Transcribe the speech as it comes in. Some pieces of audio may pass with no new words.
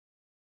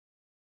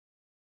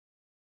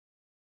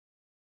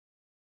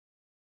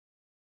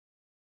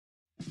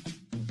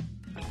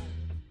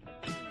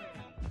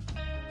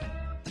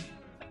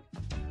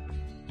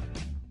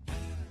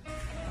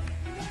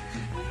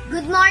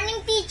Good morning,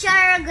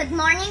 teacher. Good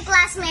morning,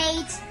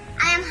 classmates.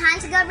 I am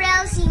Hans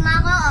Gabriel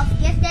Simaco of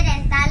Gifted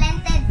and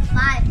Talented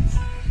Vibes,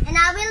 and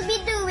I will be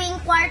doing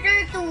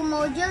Quarter 2,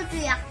 Module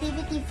 3,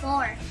 Activity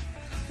 4.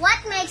 What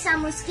makes a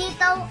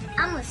mosquito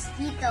a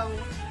mosquito?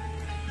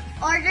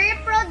 Or the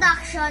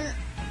reproduction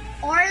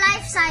or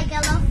life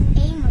cycle of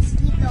a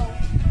mosquito.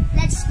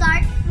 Let's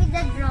start with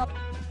the draw.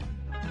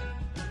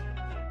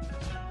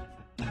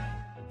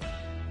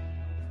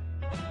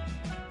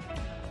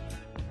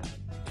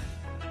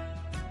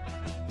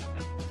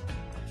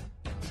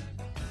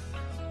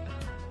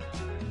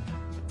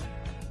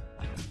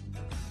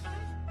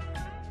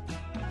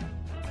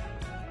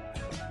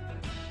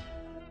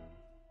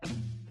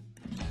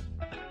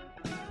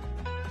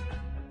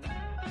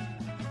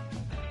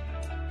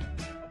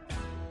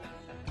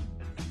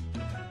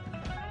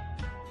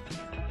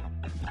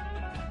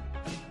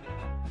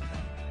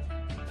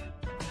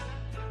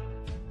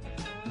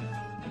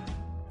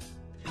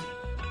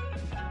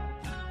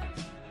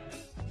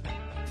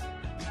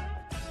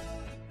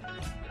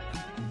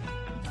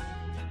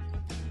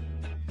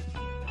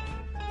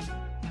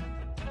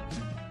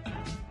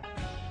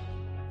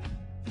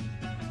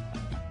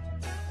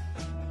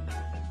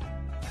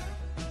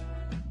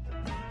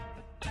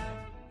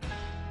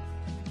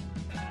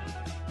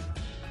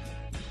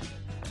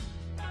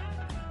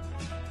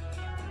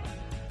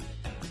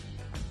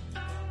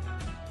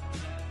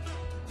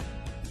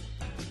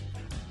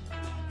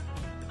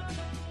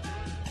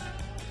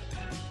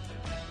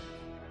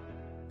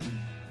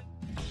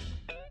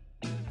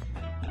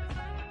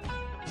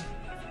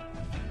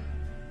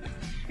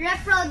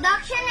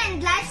 Reproduction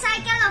and life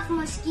cycle of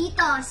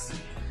mosquitoes.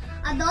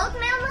 Adult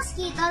male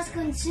mosquitoes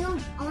consume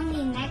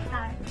only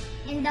nectar,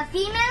 and the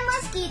female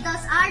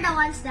mosquitoes are the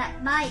ones that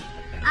bite.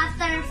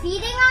 After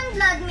feeding on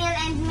blood meal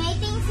and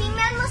mating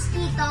female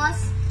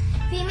mosquitoes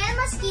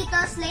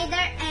lay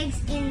their eggs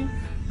in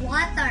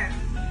water.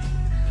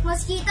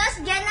 Mosquitoes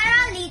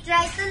generally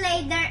try to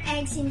lay their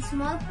eggs in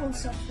small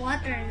pools of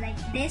water like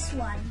this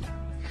one.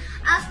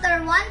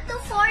 After 1 to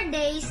 4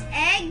 days,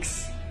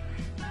 eggs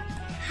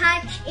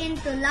hatch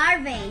into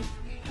larvae.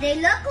 They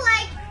look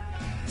like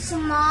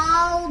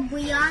small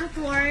buoyant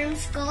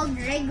worms called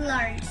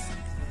wrigglers.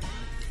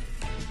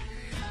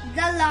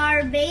 The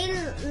larvae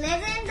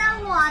live in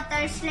the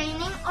water,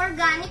 straining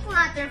organic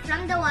matter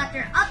from the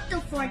water up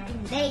to 14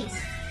 days.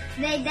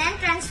 They then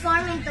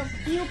transform into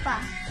pupa,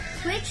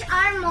 which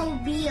are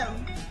mobile.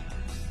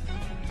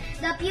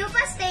 The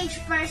pupa stage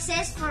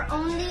persists for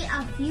only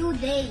a few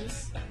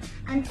days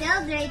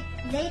until they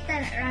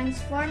later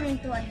transform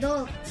into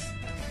adults.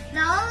 The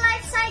whole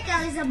life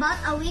cycle is about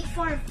a week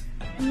for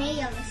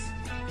males.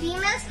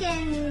 Females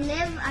can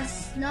live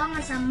as long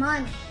as a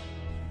month.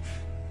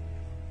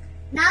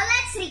 Now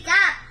let's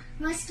recap.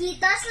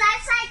 Mosquitoes'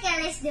 life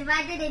cycle is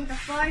divided into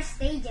 4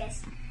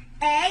 stages: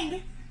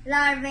 egg,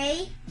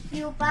 larvae,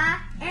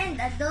 pupa, and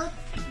adult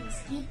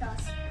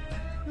mosquitoes.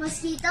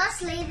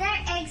 Mosquitoes lay their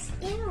eggs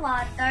in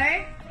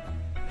water.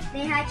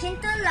 They hatch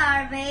into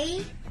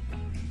larvae.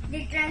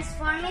 They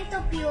transform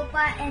into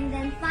pupa and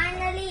then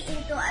finally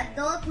into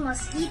adult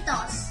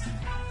mosquitoes.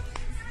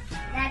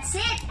 That's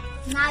it!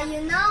 Now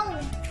you know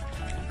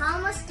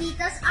how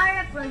mosquitoes are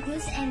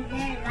reproduced and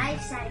their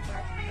life cycle.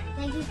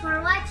 Thank you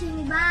for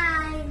watching.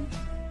 Bye!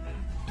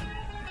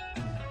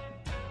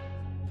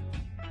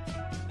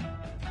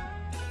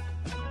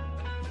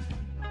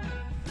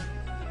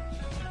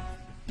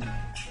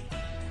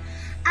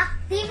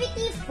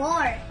 Activity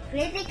 4.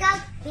 Critical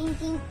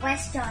thinking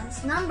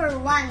questions. Number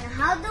 1.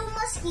 How do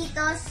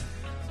mosquitoes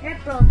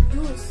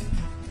reproduce?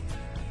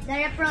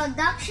 The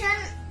reproduction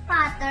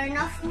pattern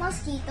of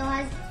mosquito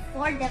has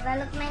 4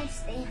 development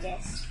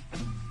stages: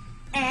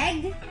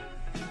 egg,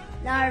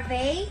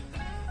 larvae,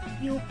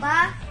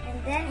 pupa, and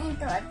then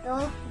into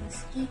adult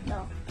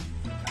mosquito.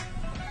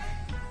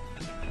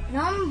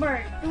 Number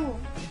 2.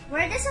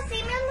 Where does a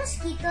female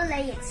mosquito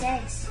lay its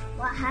eggs?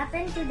 What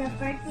happened to the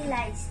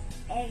fertilized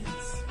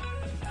eggs?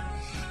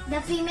 The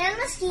female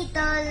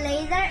mosquito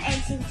lay their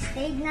eggs in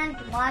stagnant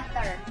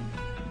water.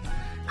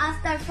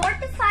 After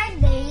 4 to 5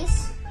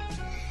 days,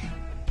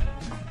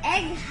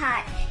 egg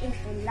hatch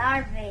into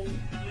larvae.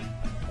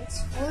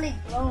 It's fully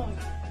grown.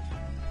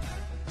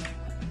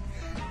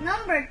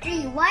 Number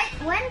 3.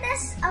 When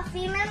does a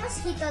female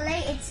mosquito lay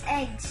its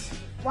eggs?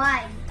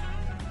 Why?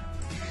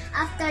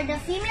 After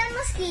the female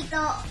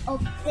mosquito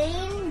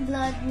obtain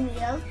blood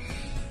meal,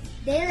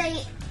 they lay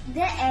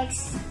the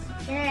eggs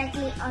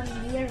directly on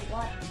near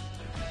water.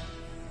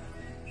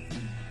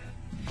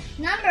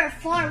 Number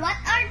 4. What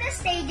are the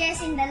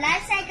stages in the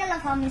life cycle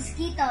of a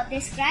mosquito?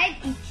 Describe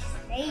each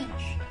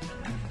stage.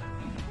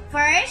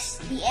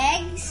 First, the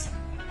eggs.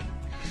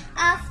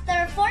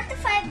 After 4 to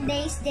 5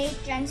 days, they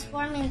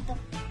transform into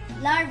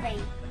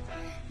larvae.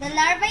 The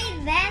larvae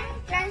then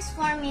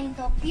transform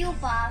into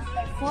pupa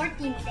after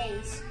 14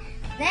 days.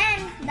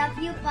 Then, the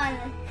pupa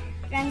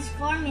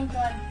transform into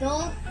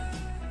adult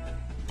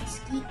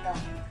mosquito.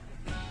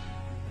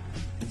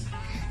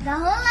 The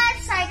whole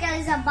life cycle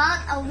is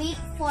about a week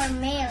for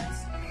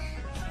males.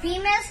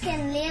 Females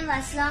can live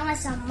as long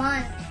as a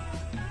month.